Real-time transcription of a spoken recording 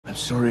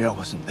sorry I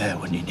wasn't there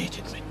when you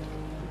needed me.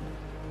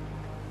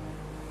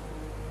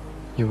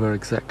 You were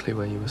exactly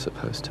where you were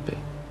supposed to be.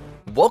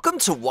 Welcome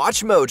to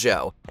Watch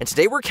Mojo, and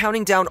today we're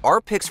counting down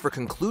our picks for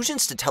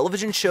conclusions to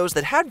television shows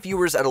that had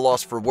viewers at a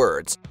loss for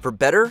words, for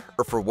better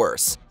or for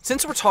worse.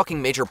 Since we're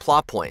talking major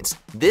plot points,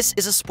 this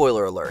is a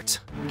spoiler alert.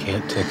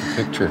 Can't take a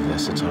picture of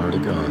this, it's already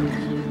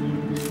gone.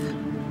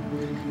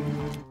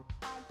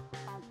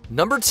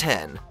 Number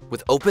 10,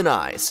 with open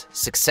eyes,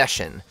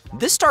 Succession.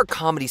 This dark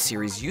comedy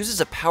series uses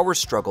a power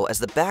struggle as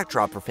the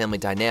backdrop for family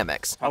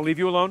dynamics. I'll leave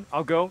you alone.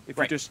 I'll go if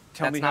you just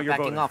tell me how you're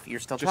voting. Off. You're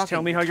still just talking.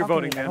 tell me how you're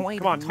voting, man.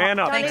 Come on, man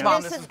up. Thanks,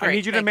 Mom. This is great. I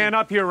need you to man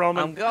up here,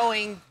 Roman. I'm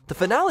going. The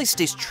finale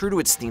stays true to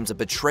its themes of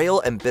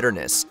betrayal and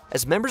bitterness,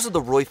 as members of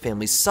the Roy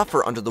family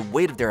suffer under the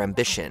weight of their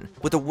ambition.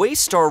 With the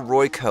Waystar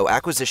Royco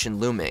acquisition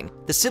looming,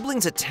 the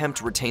siblings attempt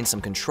to retain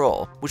some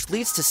control, which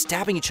leads to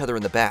stabbing each other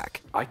in the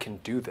back. I can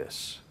do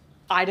this.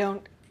 I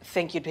don't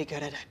think you'd be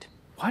good at it.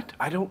 What?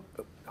 I don't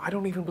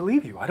even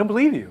believe you. I don't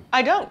believe you.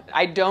 I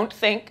don't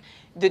think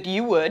that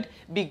you would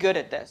be good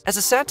at this. As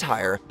a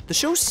satire, the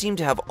show seemed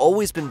to have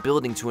always been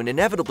building to an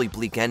inevitably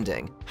bleak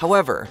ending.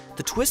 However,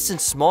 the twists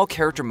and small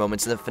character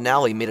moments in the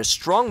finale made a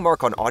strong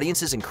mark on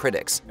audiences and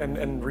critics. Ken,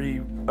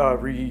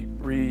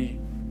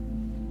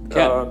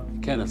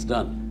 it's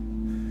done.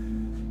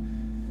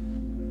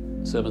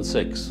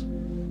 7-6.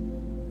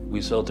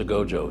 We sell to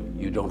Gojo.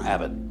 You don't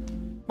have it.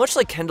 Much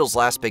like Kendall's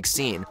last big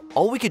scene,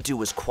 all we could do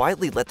was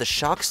quietly let the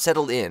shock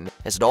settle in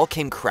as it all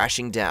came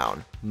crashing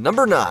down.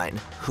 Number 9,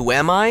 Who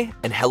Am I?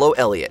 And Hello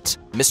Elliot,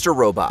 Mr.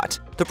 Robot.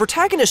 The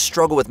protagonist's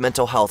struggle with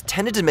mental health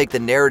tended to make the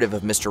narrative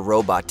of Mr.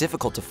 Robot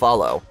difficult to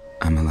follow.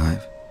 I'm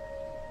alive.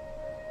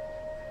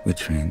 We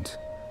trained.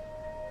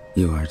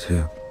 You are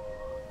too.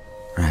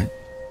 Right?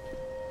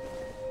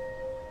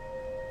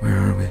 Where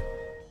are we?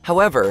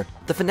 However,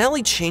 the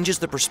finale changes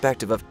the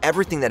perspective of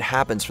everything that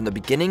happens from the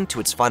beginning to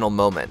its final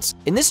moments.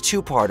 In this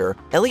two-parter,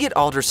 Elliot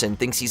Alderson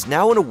thinks he's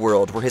now in a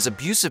world where his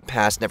abusive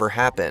past never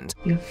happened.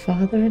 Your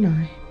father and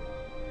I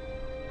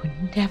would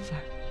never,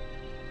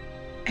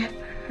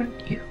 ever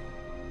hurt you.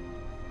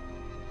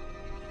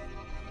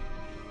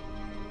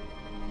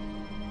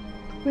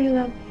 We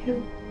love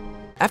you.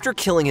 After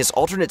killing his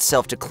alternate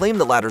self to claim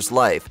the latter's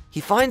life, he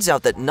finds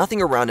out that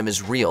nothing around him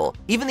is real,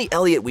 even the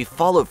Elliot we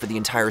followed for the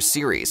entire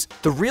series.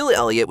 The real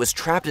Elliot was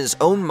trapped in his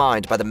own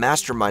mind by the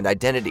mastermind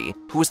Identity,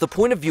 who was the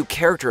point of view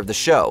character of the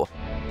show.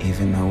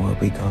 Even though we'll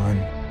be gone,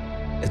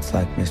 it's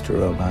like Mr.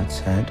 Robot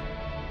said.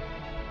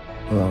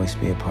 We'll always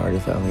be a part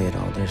of Elliot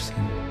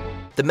Alderson.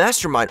 The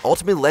mastermind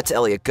ultimately lets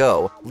Elliot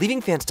go,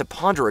 leaving fans to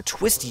ponder a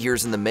twist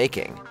years in the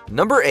making.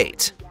 Number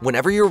 8,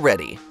 Whenever You're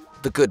Ready,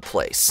 The Good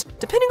Place.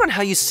 Depending on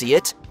how you see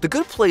it, The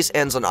Good Place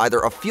ends on either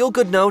a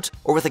feel-good note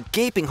or with a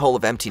gaping hole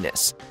of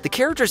emptiness. The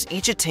characters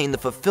each attain the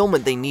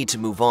fulfillment they need to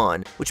move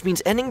on, which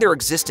means ending their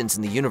existence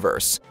in the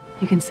universe.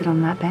 You can sit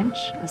on that bench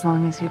as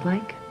long as you'd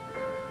like.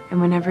 And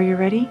whenever you're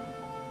ready,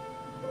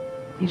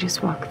 you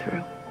just walk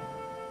through.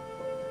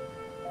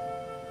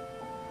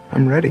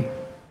 I'm ready.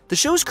 The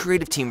show's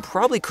creative team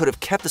probably could have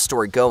kept the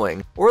story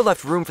going or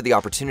left room for the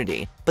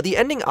opportunity, but the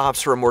ending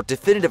opts for a more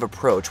definitive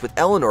approach, with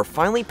Eleanor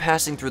finally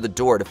passing through the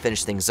door to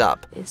finish things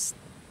up. Is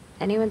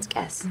anyone's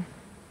guess.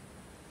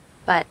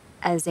 But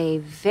as a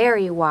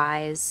very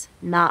wise,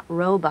 not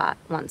robot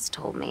once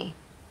told me,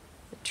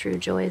 the true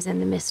joy is in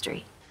the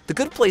mystery. The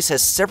Good Place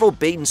has several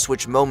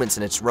bait-and-switch moments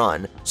in its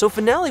run, so a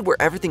finale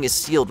where everything is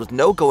sealed with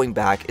no going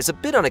back is a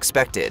bit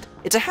unexpected.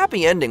 It's a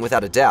happy ending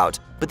without a doubt,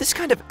 but this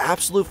kind of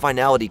absolute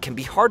finality can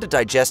be hard to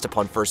digest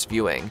upon first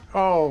viewing.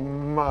 Oh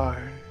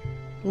my,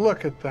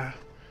 look at that.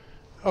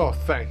 Oh,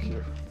 thank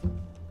you.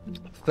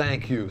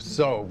 Thank you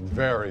so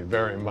very,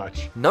 very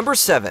much. Number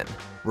 7,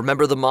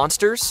 Remember the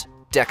Monsters?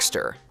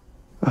 Dexter.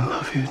 I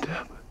love you,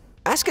 Deb.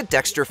 Ask a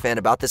Dexter fan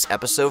about this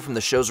episode from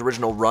the show's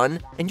original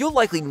run, and you'll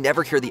likely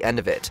never hear the end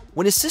of it.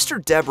 When his sister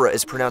Deborah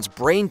is pronounced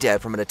brain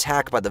dead from an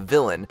attack by the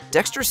villain,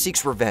 Dexter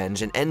seeks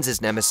revenge and ends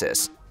his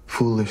nemesis.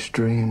 Foolish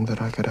dream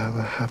that I could have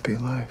a happy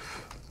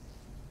life.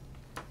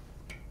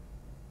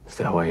 Is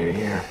that why you're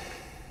here?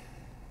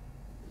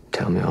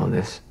 Tell me all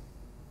this.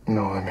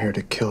 No, I'm here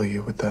to kill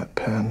you with that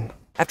pen.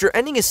 After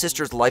ending his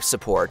sister's life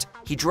support,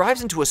 he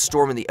drives into a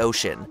storm in the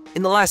ocean.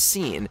 In the last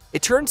scene,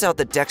 it turns out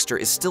that Dexter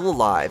is still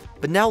alive,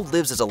 but now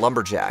lives as a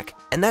lumberjack.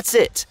 And that's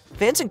it.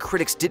 Fans and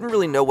critics didn't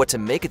really know what to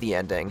make of the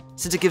ending,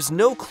 since it gives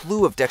no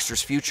clue of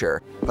Dexter's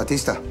future.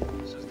 Batista.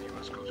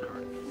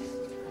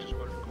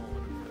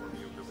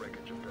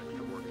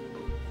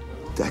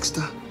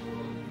 Dexter?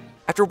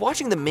 After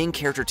watching the main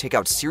character take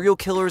out serial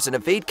killers and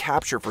evade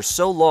capture for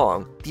so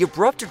long, the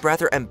abrupt and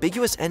rather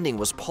ambiguous ending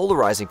was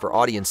polarizing for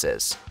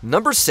audiences.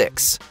 Number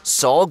 6,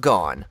 Saul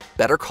Gone,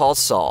 Better Call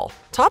Saul.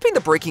 Topping the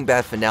Breaking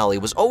Bad finale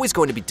was always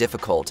going to be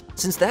difficult,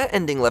 since that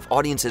ending left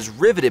audiences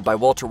riveted by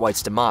Walter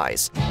White's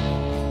demise.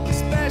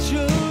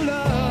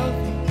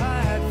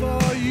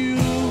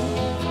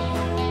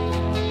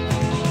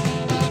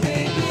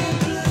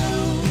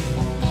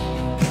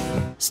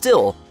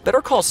 Still,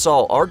 Better Call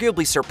Saul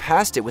arguably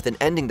surpassed it with an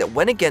ending that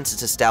went against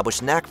its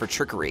established knack for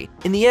trickery.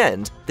 In the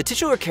end, the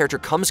titular character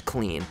comes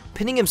clean,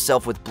 pinning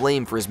himself with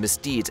blame for his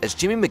misdeeds as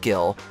Jimmy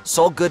McGill,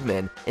 Saul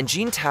Goodman, and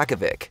Gene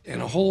Takovic.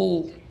 And a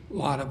whole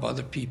lot of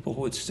other people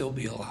would still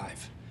be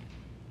alive.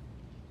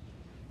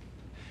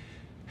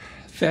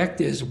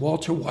 Fact is,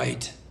 Walter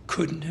White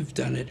couldn't have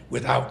done it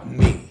without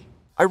me.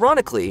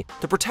 Ironically,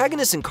 the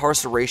protagonist's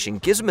incarceration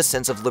gives him a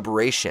sense of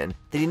liberation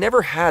that he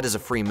never had as a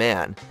free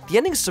man. The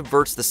ending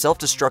subverts the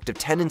self-destructive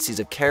tendencies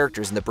of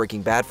characters in the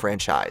Breaking Bad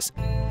franchise.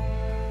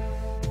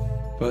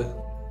 But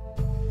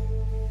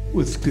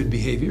with good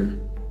behavior,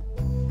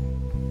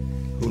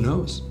 who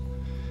knows?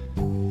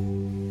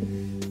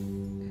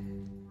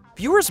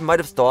 Viewers might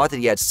have thought that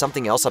he had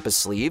something else up his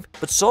sleeve,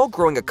 but Saul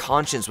growing a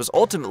conscience was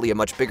ultimately a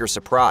much bigger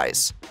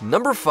surprise.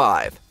 Number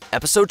 5.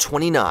 Episode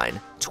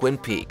 29, Twin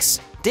Peaks.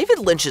 David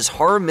Lynch's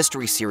horror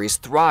mystery series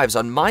thrives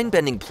on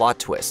mind-bending plot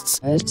twists.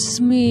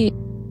 It's me.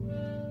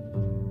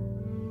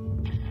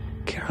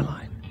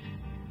 Caroline.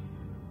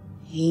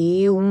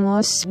 He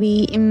must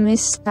be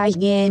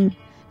mistaken.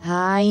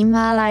 I'm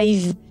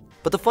alive.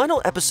 But the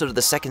final episode of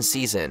the second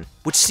season,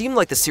 which seemed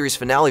like the series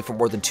finale for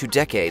more than 2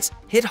 decades,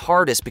 hit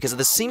hardest because of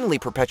the seemingly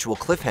perpetual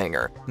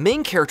cliffhanger.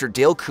 Main character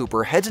Dale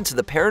Cooper heads into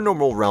the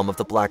paranormal realm of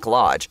the Black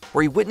Lodge,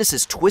 where he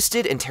witnesses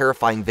twisted and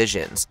terrifying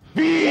visions.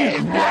 Be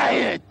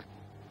quiet!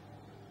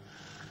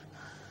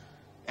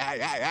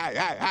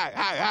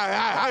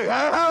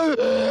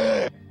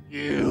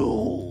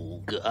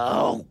 You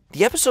go.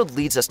 The episode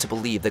leads us to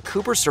believe that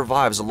Cooper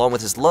survives along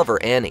with his lover,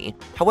 Annie.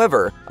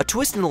 However, a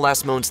twist in the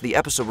last moments of the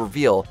episode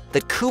reveal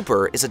that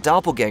Cooper is a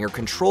doppelganger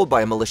controlled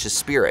by a malicious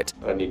spirit.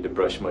 I need to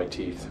brush my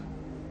teeth.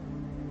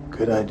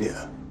 Good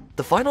idea.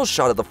 The final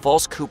shot of the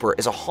false Cooper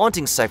is a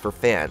haunting sight for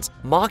fans,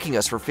 mocking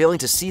us for failing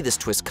to see this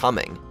twist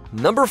coming.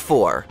 Number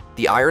 4.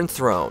 The Iron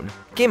Throne.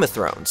 Game of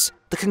Thrones.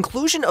 The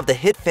conclusion of the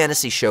hit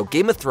fantasy show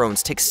Game of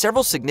Thrones takes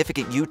several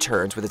significant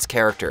U-turns with its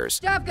characters.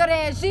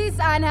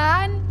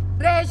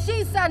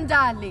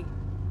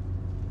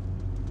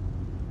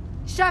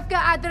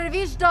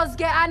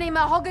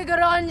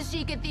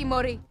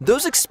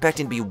 Those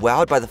expecting to be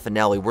wowed by the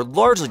finale were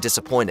largely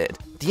disappointed.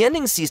 The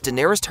ending sees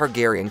Daenerys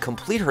Targaryen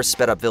complete her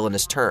sped-up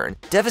villainous turn,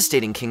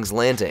 devastating King's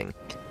Landing.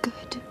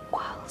 Good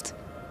world.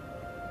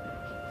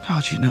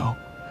 How'd you know?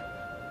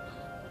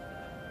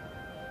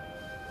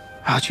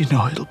 How'd you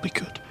know it'll be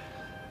good?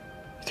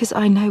 Because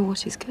I know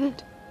what is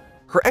good.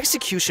 Her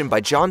execution by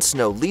Jon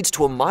Snow leads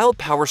to a mild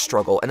power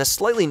struggle and a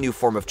slightly new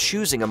form of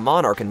choosing a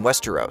monarch in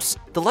Westeros.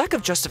 The lack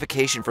of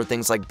justification for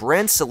things like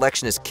Bran's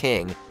selection as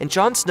king and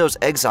Jon Snow's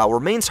exile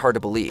remains hard to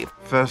believe.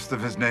 First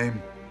of his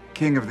name,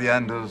 King of the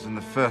Andals and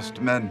the First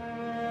Men,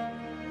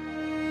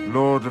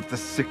 Lord of the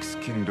 6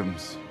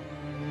 Kingdoms,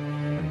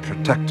 and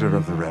Protector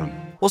of the Realm.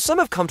 While some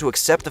have come to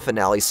accept the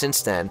finale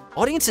since then,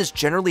 audiences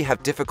generally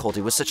have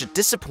difficulty with such a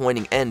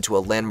disappointing end to a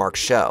landmark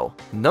show.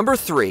 Number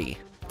 3.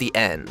 The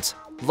End.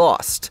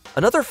 Lost.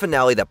 Another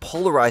finale that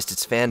polarized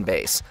its fan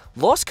base.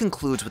 Lost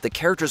concludes with the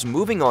characters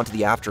moving on to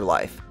the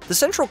afterlife. The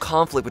central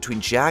conflict between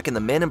Jack and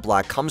the Man in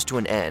Black comes to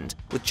an end,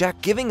 with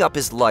Jack giving up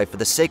his life for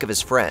the sake of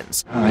his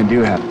friends. I do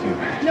have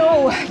to.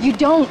 No, you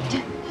don't.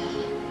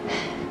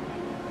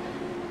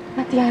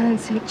 Let the island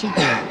sink, Jack.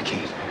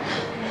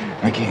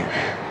 I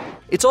can't.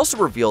 It's also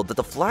revealed that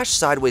the flash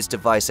sideways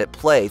device at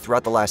play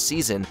throughout the last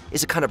season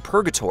is a kind of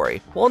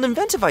purgatory. While an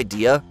inventive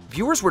idea,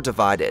 viewers were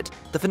divided.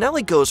 The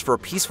finale goes for a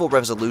peaceful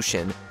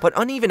resolution, but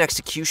uneven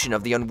execution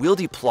of the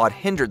unwieldy plot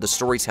hindered the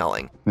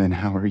storytelling. Then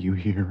how are you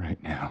here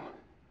right now?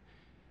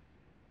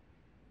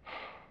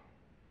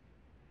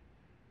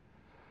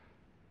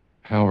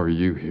 How are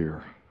you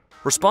here?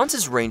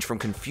 Responses range from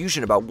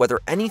confusion about whether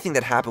anything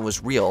that happened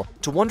was real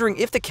to wondering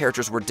if the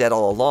characters were dead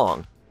all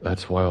along.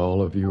 That's why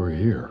all of you are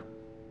here.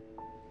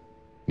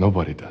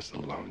 Nobody does it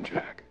alone,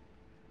 Jack.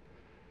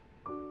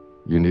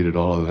 You needed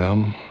all of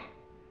them,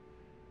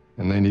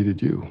 and they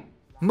needed you.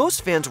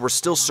 Most fans were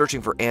still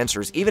searching for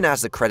answers even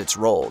as the credits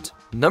rolled.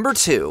 Number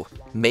 2.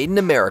 Made in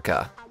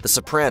America. The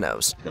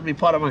Sopranos. You'll be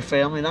part of my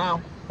family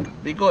now.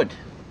 Be good.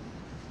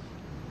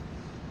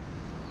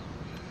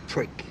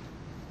 Prick.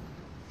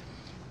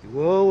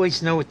 You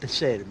always know what to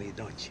say to me,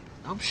 don't you?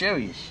 I'm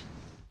serious.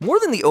 More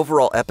than the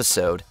overall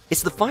episode,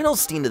 it's the final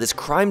scene of this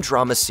crime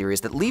drama series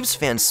that leaves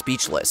fans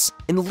speechless.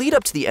 In the lead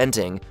up to the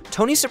ending,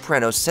 Tony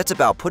Soprano sets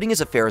about putting his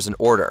affairs in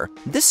order.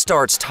 This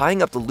starts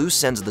tying up the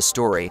loose ends of the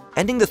story,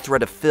 ending the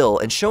thread of Phil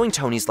and showing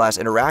Tony's last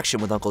interaction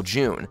with Uncle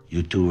June.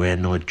 You two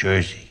ran North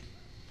Jersey.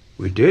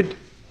 We did?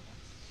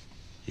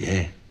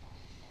 Yeah.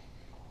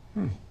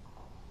 Well,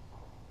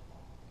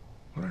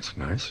 that's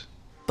nice.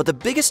 But the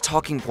biggest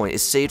talking point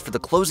is saved for the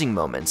closing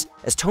moments,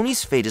 as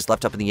Tony's fate is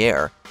left up in the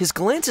air. His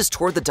glances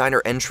toward the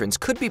diner entrance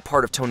could be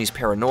part of Tony's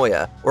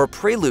paranoia, or a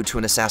prelude to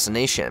an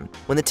assassination.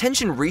 When the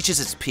tension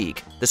reaches its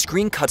peak, the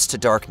screen cuts to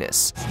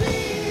darkness.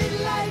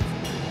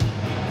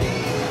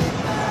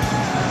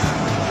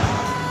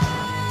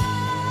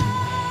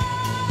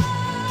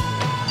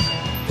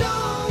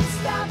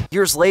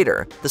 Years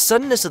later, the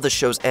suddenness of the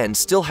show's end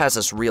still has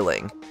us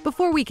reeling.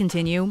 Before we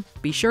continue,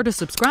 be sure to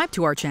subscribe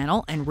to our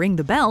channel and ring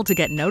the bell to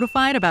get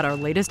notified about our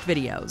latest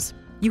videos.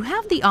 You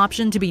have the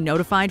option to be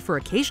notified for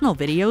occasional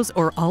videos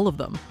or all of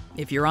them.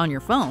 If you're on your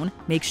phone,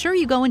 make sure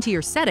you go into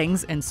your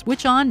settings and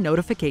switch on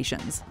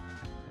notifications.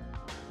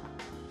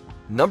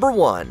 Number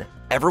 1.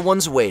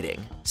 Everyone's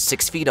Waiting,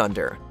 6 Feet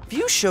Under.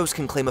 Few shows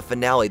can claim a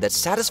finale that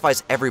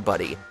satisfies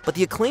everybody, but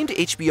the acclaimed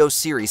HBO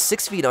series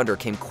 6 Feet Under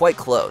came quite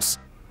close.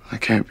 I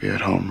can't be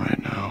at home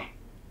right now.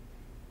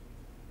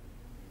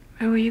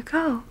 Where will you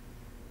go?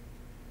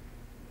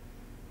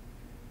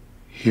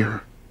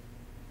 Here.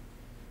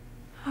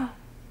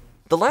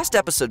 The last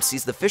episode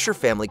sees the Fisher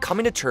family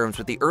coming to terms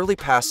with the early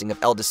passing of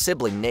eldest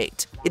sibling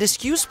Nate. It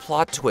eschews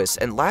plot twists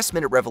and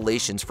last-minute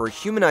revelations for a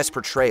humanized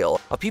portrayal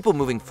of people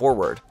moving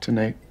forward. To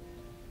Nate.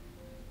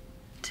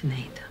 To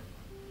Nate.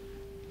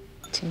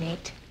 To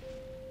Nate.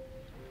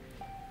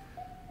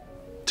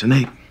 To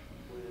Nate.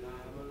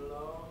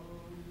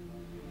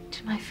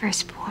 To my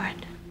firstborn.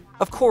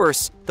 Of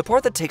course, the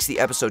part that takes the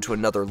episode to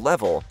another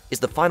level is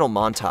the final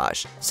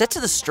montage. Set to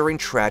the stirring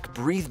track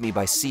Breathe Me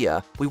by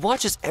Sia, we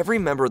watch as every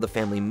member of the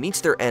family meets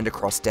their end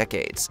across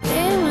decades.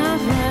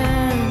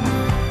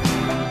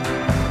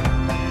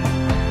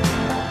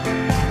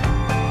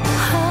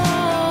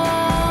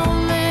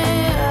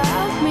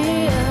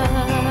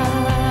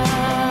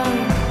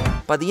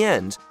 By the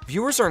end,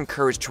 viewers are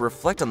encouraged to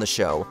reflect on the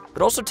show,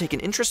 but also take an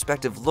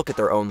introspective look at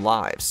their own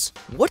lives.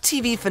 What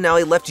TV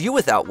finale left you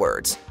without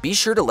words? Be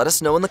sure to let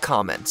us know in the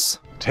comments.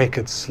 Take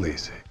it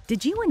sleazy.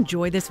 Did you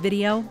enjoy this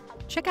video?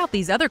 Check out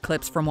these other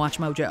clips from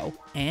WatchMojo,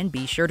 and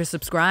be sure to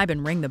subscribe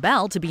and ring the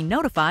bell to be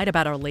notified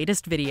about our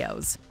latest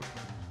videos.